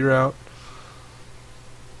you to figure out.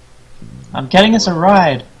 I'm getting us a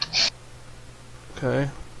ride. Okay.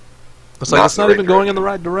 It's like it's not even going in the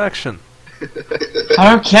right direction. I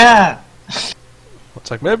don't care. It's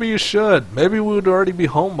like maybe you should. Maybe we would already be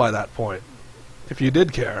home by that point, if you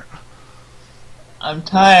did care. I'm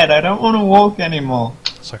tired. I don't want to walk anymore.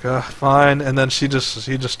 It's like, fine. And then he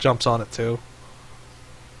just jumps on it too.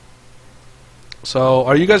 So,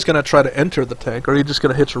 are you guys gonna try to enter the tank, or are you just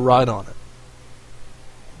gonna hitch a ride on it?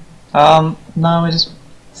 No, we're just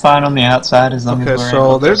fine on the outside as long as we're Okay,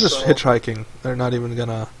 so they're just hitchhiking. They're not even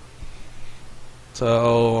gonna...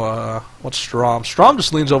 So, what's Strom? Strom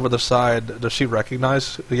just leans over the side. Does she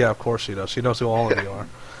recognize? Yeah, of course she does. She knows who all of you are.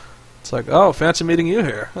 It's like, oh, fancy meeting you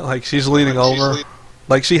here. Like, she's leaning over.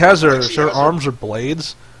 Like, she has her arms are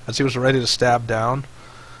blades, and she was ready to stab down.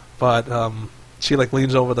 But, she, like,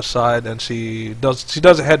 leans over the side, and she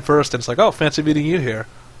does it head first, and it's like, oh, fancy meeting you here.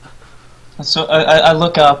 So, I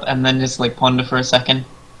look up and then just, like, ponder for a second.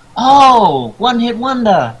 Oh! One-hit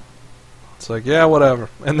wonder! It's like, yeah, whatever.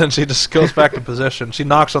 And then she just goes back to position. She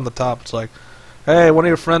knocks on the top. It's like, hey, one of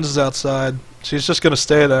your friends is outside. She's just going to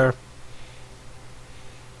stay there.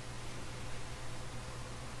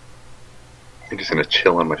 I'm just gonna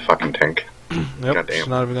chill in my fucking tank. Yep, Goddamn. she's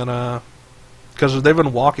not even going to... Because they've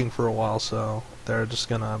been walking for a while, so they're just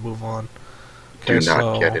going to move on. Okay, Do not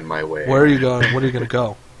so get in my way. where are you going? Where are you going to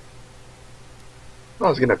go? I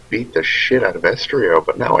was gonna beat the shit out of Estrio,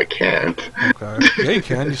 but now I can't. Okay. Yeah, you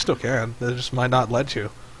can. You still can. They just might not let you.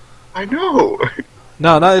 I know.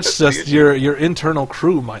 No, it's That's just the your internal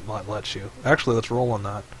crew might not let you. Actually, let's roll on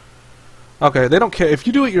that. Okay, they don't care. If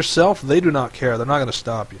you do it yourself, they do not care. They're not going to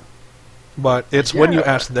stop you. But it's when you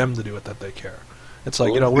Yeah. ask them to do it that they care. It's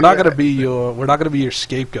like, Well, we're not going to be your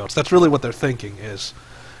scapegoats. That's really what they're thinking is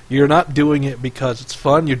you're not doing it because it's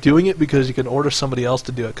fun. You're doing it because you can order somebody else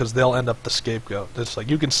to do it because they'll end up the scapegoat. It's like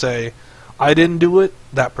you can say, I didn't do it,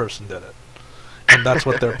 that person did it. And that's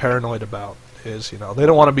what they're paranoid about is, they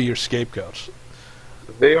don't want to be your scapegoats.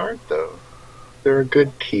 They aren't, though. They're a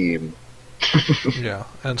good team. Yeah,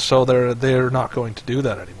 and so they're not going to do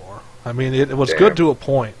that anymore. I mean, it was Damn. good to a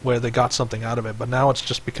point where they got something out of it, but now it's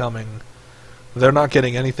just becoming they're not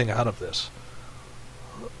getting anything out of this.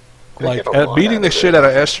 They Like get a lot beating out the of shit it. out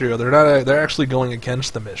of Estrio, they're actually going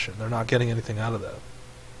against the mission. They're not getting anything out of that.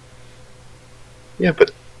 Yeah,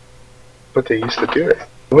 but they used to do it.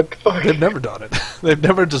 What the fuck? They've never done it. They've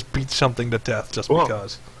never just beat something to death just Well,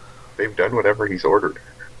 because. They've done whatever he's ordered.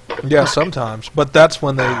 Yeah, sometimes, but that's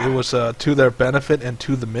when it was to their benefit and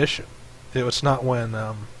to the mission. It's not when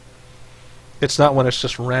it's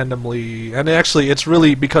just randomly, and actually it's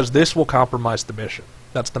really because this will compromise the mission.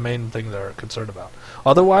 That's the main thing they're concerned about.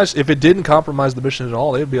 Otherwise, if it didn't compromise the mission at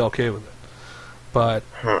all, they'd be okay with it. But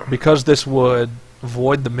because this would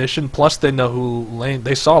void the mission, plus they know who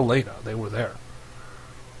they saw Leighna, they were there.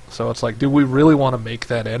 So it's like, do we really want to make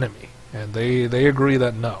that enemy? And they agree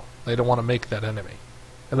that no, they don't want to make that enemy.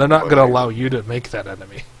 And they're not going to allow you to make that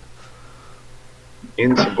enemy.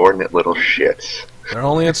 Insubordinate little shits. They're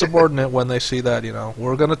only insubordinate when they see that,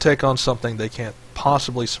 we're going to take on something they can't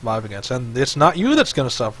possibly survive against. And it's not you that's going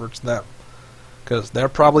to suffer, it's them. Because they're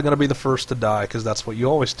probably going to be the first to die, because that's what you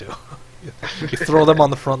always do. You throw them on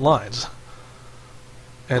the front lines.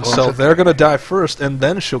 And so they're going to die first, and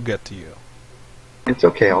then she'll get to you. It's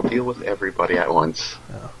okay, I'll deal with everybody at once.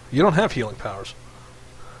 Yeah. You don't have healing powers.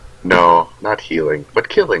 No, not healing, but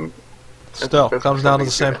killing. Still, That's comes down to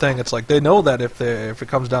the something same thing. It's like they know that if it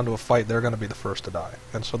comes down to a fight, they're going to be the first to die,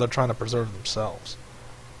 and so they're trying to preserve themselves.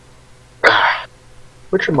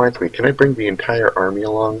 Which reminds me, can I bring the entire army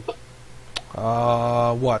along?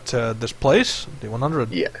 What? This place? D100?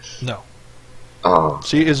 Yes. No. Oh.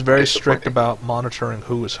 She is very strict Disappointing. about monitoring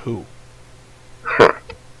who is who. Huh.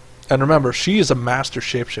 And remember, she is a master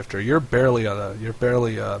shapeshifter. You're barely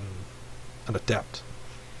an adept.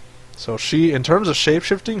 So she, in terms of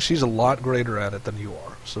shapeshifting, she's a lot greater at it than you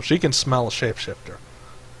are. So she can smell a shapeshifter.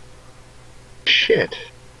 Shit.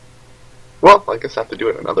 Well, I guess I have to do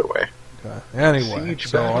it another way. Okay. Anyway, Siege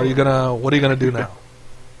so battle. what are you gonna do now?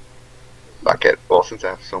 Fuck it. Well, since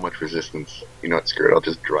I have so much resistance, screw it, I'll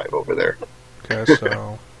just drive over there. Okay,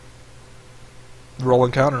 so roll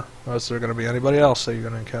encounter. Is there gonna be anybody else that you're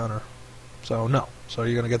gonna encounter? So no. So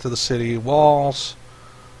you're gonna get to the city walls.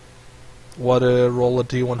 Roll a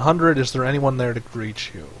D100. Is there anyone there to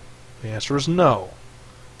greet you? The answer is no.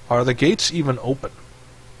 Are the gates even open?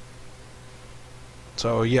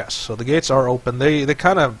 So yes, so the gates are open. They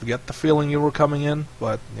kind of get the feeling you were coming in,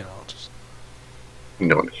 but just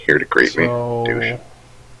No one here to greet me. so Douche.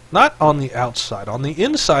 not on the outside. On the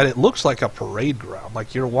inside, it looks like a parade ground.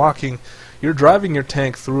 Like you're driving your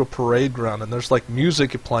tank through a parade ground, and there's like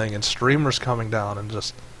music playing and streamers coming down, and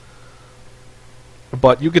just.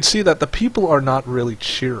 But you can see that the people are not really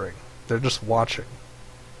cheering. They're just watching.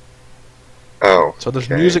 Oh. So there's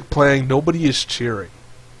okay. music playing. Nobody is cheering.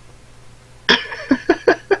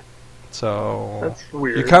 So That's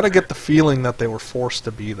weird. you kind of get the feeling that they were forced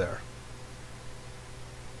to be there.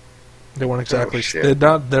 They weren't exactly. Oh, shit.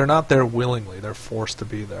 They're not there willingly. They're forced to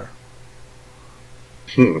be there.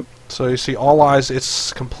 Hmm. So you see, all eyes.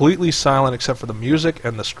 It's completely silent except for the music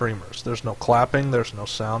and the streamers. There's no clapping. There's no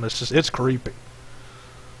sound. It's creepy.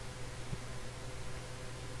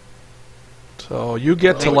 So you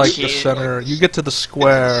get to like the center. You get to the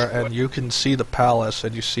square, and you can see the palace,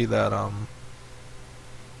 and you see that.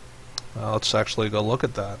 Let's actually go look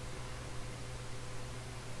at that.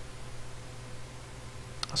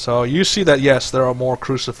 So you see that yes, there are more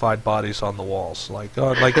crucified bodies on the walls.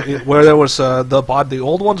 Where there was the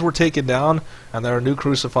old ones were taken down, and there are new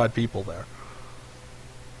crucified people there.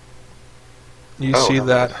 You see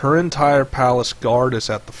that her entire palace guard is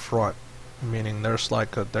at the front, meaning there's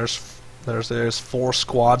there's 4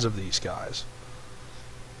 squads of these guys.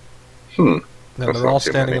 Hmm. And That's they're all not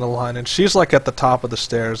too standing many. in a line, and she's like at the top of the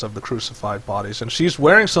stairs of the crucified bodies, and she's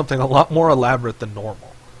wearing something a lot more elaborate than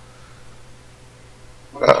normal.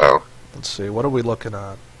 Uh-oh. Let's see, what are we looking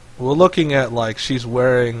at? We're looking at like she's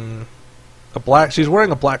wearing a black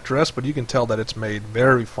dress, but you can tell that it's made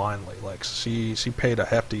very finely. Like she paid a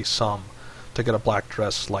hefty sum to get a black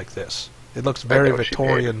dress like this. It looks very know she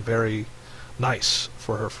Victorian, very nice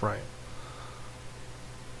for her frame.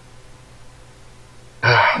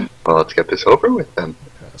 Well, let's get this over with then.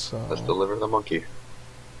 Okay, so Let's deliver the monkey.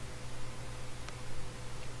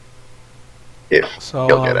 If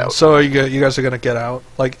he'll get out. So you guys are gonna get out.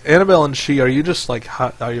 Like Annabelle and she, are you just like?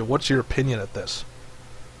 What's your opinion at this?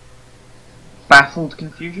 Baffled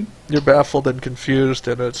confusion? You're baffled and confused,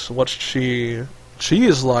 and it's what's she? She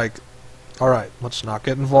is like, all right, let's not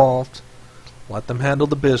get involved. Let them handle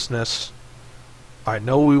the business. I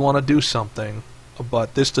know we want to do something,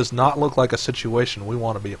 but this does not look like a situation we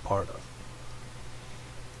want to be a part of.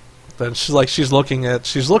 Then she's looking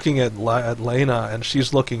at Leighna, and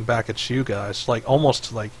she's looking back at you guys, like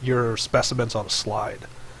almost like you're specimens on a slide.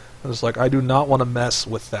 And it's like, I do not want to mess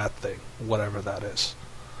with that thing, whatever that is.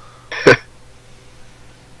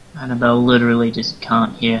 Annabelle literally just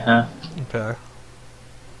can't hear her. Okay.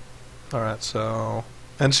 Alright, so...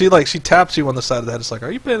 And she taps you on the side of the head. It's like,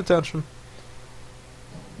 are you paying attention?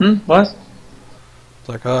 What? It's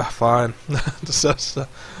like, fine.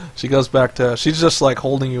 She goes back to... She's just like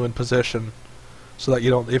holding you in position so that you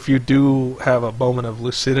don't... If you do have a moment of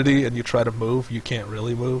lucidity and you try to move, you can't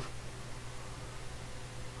really move.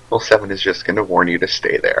 Well, 7 is just going to warn you to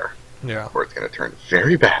stay there. Yeah. Or it's going to turn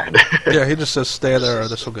very bad. Yeah, he just says, stay there or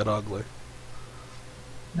this will get ugly.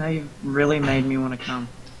 Now you've really made me want to come.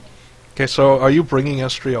 Okay, so are you bringing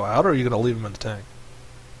Estrio out, or are you going to leave him in the tank?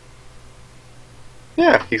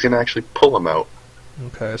 Yeah, he's going to actually pull him out.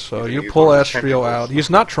 Okay, so He's you gonna pull use one of his Estrio out. tentacles. He's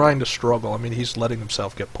not trying to struggle. I mean, he's letting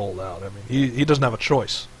himself get pulled out. I mean, he doesn't have a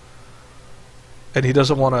choice. And he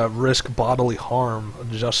doesn't want to risk bodily harm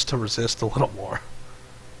just to resist a little more.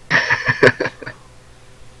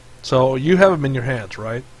 So you have him in your hands,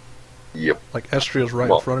 right? Yep. Like Estrio's right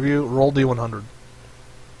Well- in front of you. Roll D100.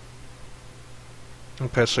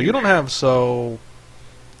 Okay, so you don't have... So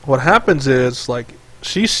what happens is, like,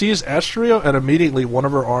 she sees Estrio, and immediately one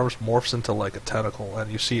of her arms morphs into, like, a tentacle,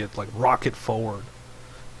 and you see it, like, rocket forward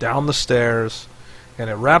down the stairs, and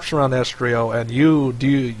it wraps around Estrio, and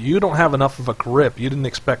you don't have enough of a grip. You didn't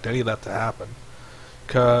expect any of that to happen.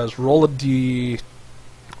 Because roll a D10.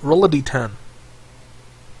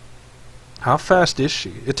 How fast is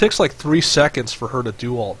she? It takes like 3 seconds for her to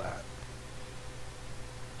do all that.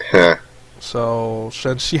 Huh. So,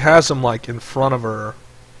 since she has him like in front of her,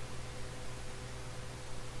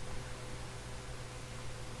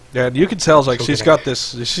 and you can tell it's like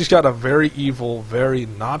So she's got a very evil, very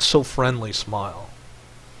not so friendly smile.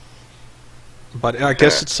 But I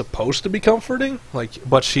guess it's supposed to be comforting, like,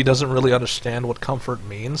 but she doesn't really understand what comfort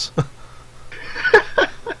means.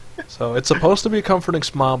 So it's supposed to be a comforting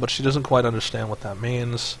smile, but she doesn't quite understand what that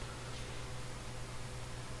means.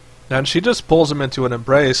 And she just pulls him into an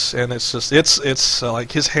embrace, and it's just it's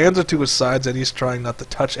like his hands are to his sides, and he's trying not to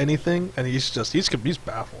touch anything, and he's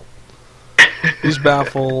baffled. He's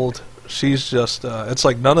baffled. She's just it's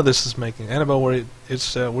like none of this is making Annabelle. Were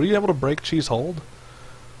you able to break Chi's hold?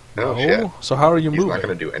 No, shit. So how are you He's moving? not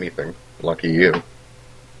going to do anything. Lucky you.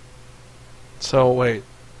 So wait,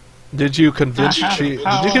 did you convince Chi?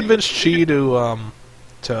 Did you convince Chi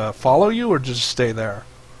to follow you, or just stay there?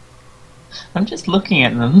 I'm just looking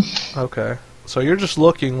at them. Okay, so you're just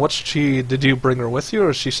looking. What's Chi? Did you bring her with you,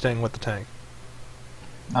 or is she staying with the tank?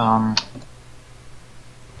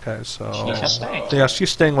 Okay, so She's staying. yeah,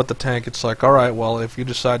 she's staying with the tank. It's like, all right, well, if you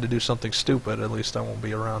decide to do something stupid, at least I won't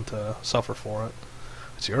be around to suffer for it.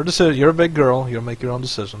 It's your decision. You're a big girl. You'll make your own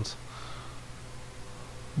decisions.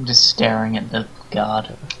 I'm just staring at the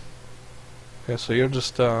guard. Okay, so you're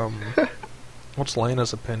just what's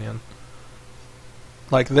Leighna's opinion?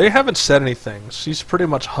 Like, they haven't said anything. She's pretty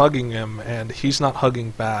much hugging him, and he's not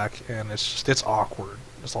hugging back, and it's awkward.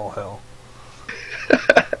 It's all hell.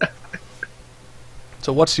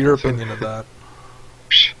 So what's your opinion of that?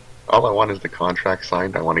 All I want is the contract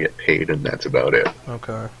signed. I want to get paid, and that's about it.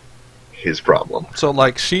 Okay. His problem. So,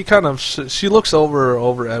 like, she looks over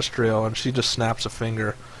Estrio, and she just snaps a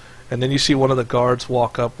finger, and then you see one of the guards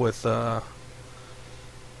walk up with it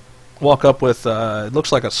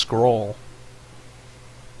looks like a scroll.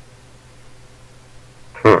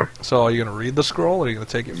 Huh. So are you going to read the scroll, or are you going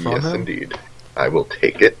to take it from Yes, him? indeed. I will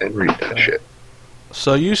take it and read that shit.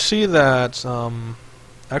 So you see that,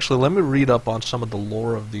 actually, let me read up on some of the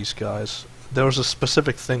lore of these guys. There was a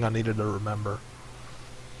specific thing I needed to remember.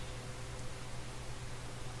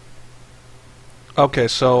 Okay,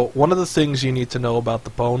 so one of the things you need to know about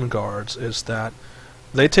the Bone Guards is that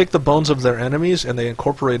they take the bones of their enemies and they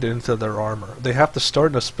incorporate it into their armor. They have to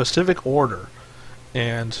start in a specific order,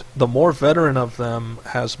 and the more veteran of them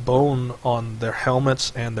has bone on their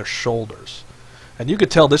helmets and their shoulders. And you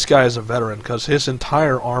could tell this guy is a veteran because his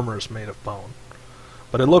entire armor is made of bone.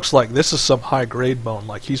 But it looks like this is some high-grade bone,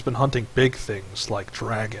 like he's been hunting big things like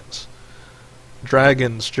dragons.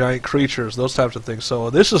 dragons, giant creatures, those types of things. So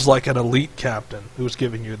this is like an elite captain who's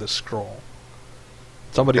giving you this scroll.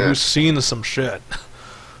 Somebody who's seen some shit.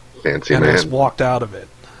 Fancy and man. has walked out of it.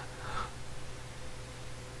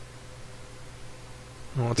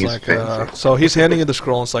 Well, it's He's like, fancy. so he's handing you the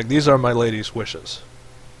scroll, and it's like, these are my lady's wishes.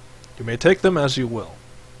 You may take them as you will.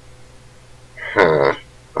 Huh.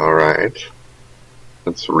 Alright.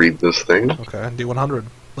 Let's read this thing. Okay, D100.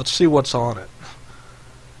 Let's see what's on it.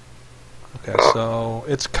 Okay, so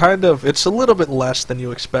it's it's a little bit less than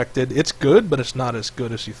you expected. It's good, but it's not as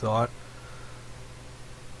good as you thought.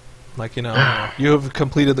 Like, you know, you have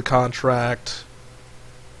completed the contract.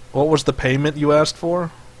 What was the payment you asked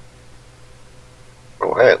for?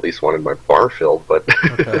 Well, I at least wanted my bar filled, but...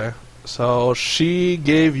 Okay. So she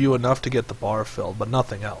gave you enough to get the bar filled, but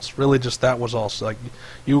nothing else. Really, just that was also like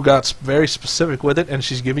you got very specific with it, and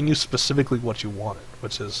she's giving you specifically what you wanted,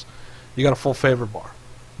 which is you got a full favor bar,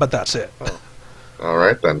 but that's it. Oh.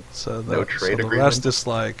 Alright then. So No trade the agreement? rest is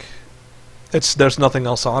like there's nothing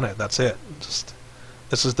else on it. That's it. Just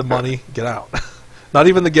this is the money. Get out. Not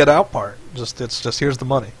even the get out part. It's just here's the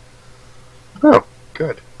money. Oh,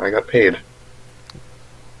 good. I got paid.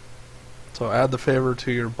 So add the favor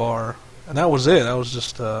to your bar, and that was it. That was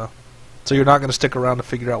just so you're not going to stick around to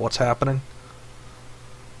figure out what's happening.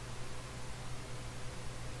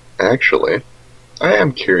 Actually, I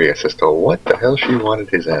am curious as to what the hell she wanted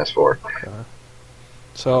his ass for. Okay.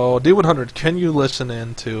 So D100, can you listen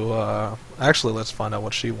in to? Actually, let's find out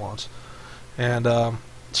what she wants. And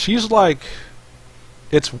she's like,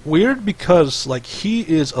 it's weird because like he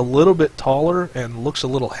is a little bit taller and looks a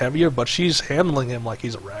little heavier, but she's handling him like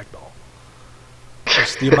he's a ragdoll.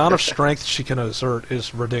 Just the amount of strength she can exert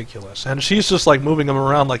is ridiculous, and she's just like moving him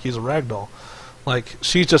around like he's a ragdoll. Like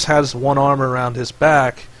she just has one arm around his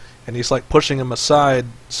back, and he's like pushing him aside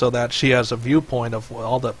so that she has a viewpoint of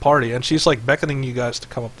all the party, and she's like beckoning you guys to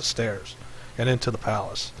come up the stairs and into the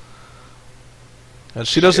palace. And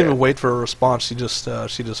she doesn't even wait for a response. She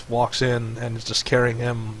just walks in and is just carrying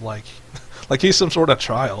him like like he's some sort of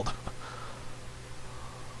child.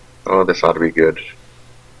 Oh, this ought to be good.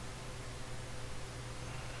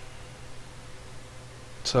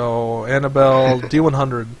 So, Annabelle,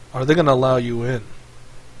 D100, are they going to allow you in?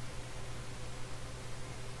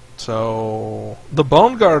 So, the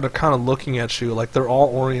Bone Guard are kind of looking at you like they're all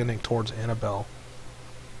orienting towards Annabelle.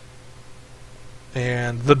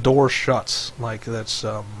 And the door shuts. Like, that's,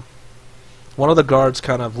 one of the guards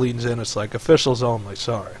kind of leans in. It's like, officials only,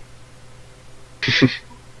 sorry.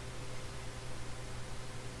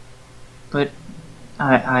 But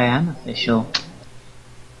I am official.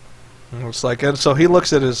 And it's like, and so he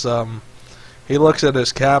looks at his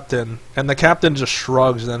captain, and the captain just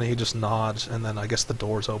shrugs, and then he just nods, and then I guess the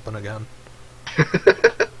doors open again.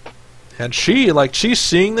 And she's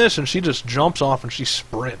seeing this, and she just jumps off and she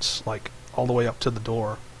sprints like all the way up to the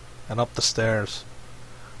door and up the stairs.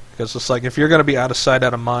 Because it's like if you're gonna be out of sight,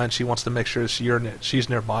 out of mind, she wants to make sure she's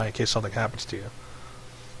nearby in case something happens to you.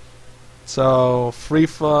 So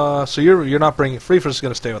Frifa, so you're not bringing Frifa's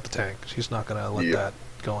gonna stay with the tank. She's not gonna let that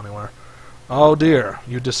go anywhere. Oh dear,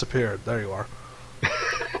 you disappeared. There you are.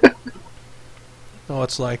 Oh,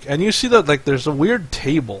 it's like, and you see that like there's a weird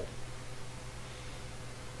table.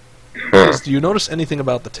 Do you notice anything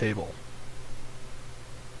about the table?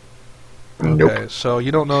 Nope. Okay, so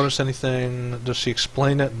you don't notice anything. Does she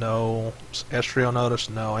explain it? No. Estrio notice?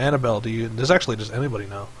 No. Annabelle, does anybody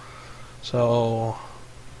know? So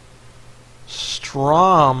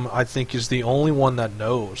Strom, I think, is the only one that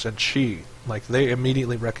knows, and they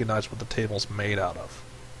immediately recognize what the table's made out of.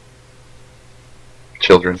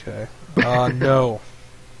 Children. Okay. No.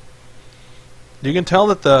 You can tell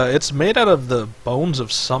that it's made out of the bones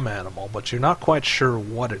of some animal, but you're not quite sure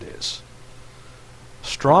what it is.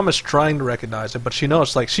 Strom is trying to recognize it, but she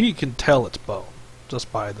knows, like, she can tell it's bone,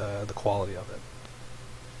 just by the quality of it.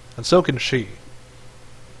 And so can she.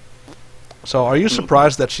 So, are you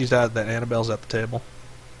surprised that Annabelle's at the table?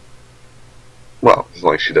 Well, as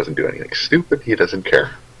long as she doesn't do anything stupid, he doesn't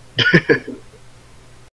care.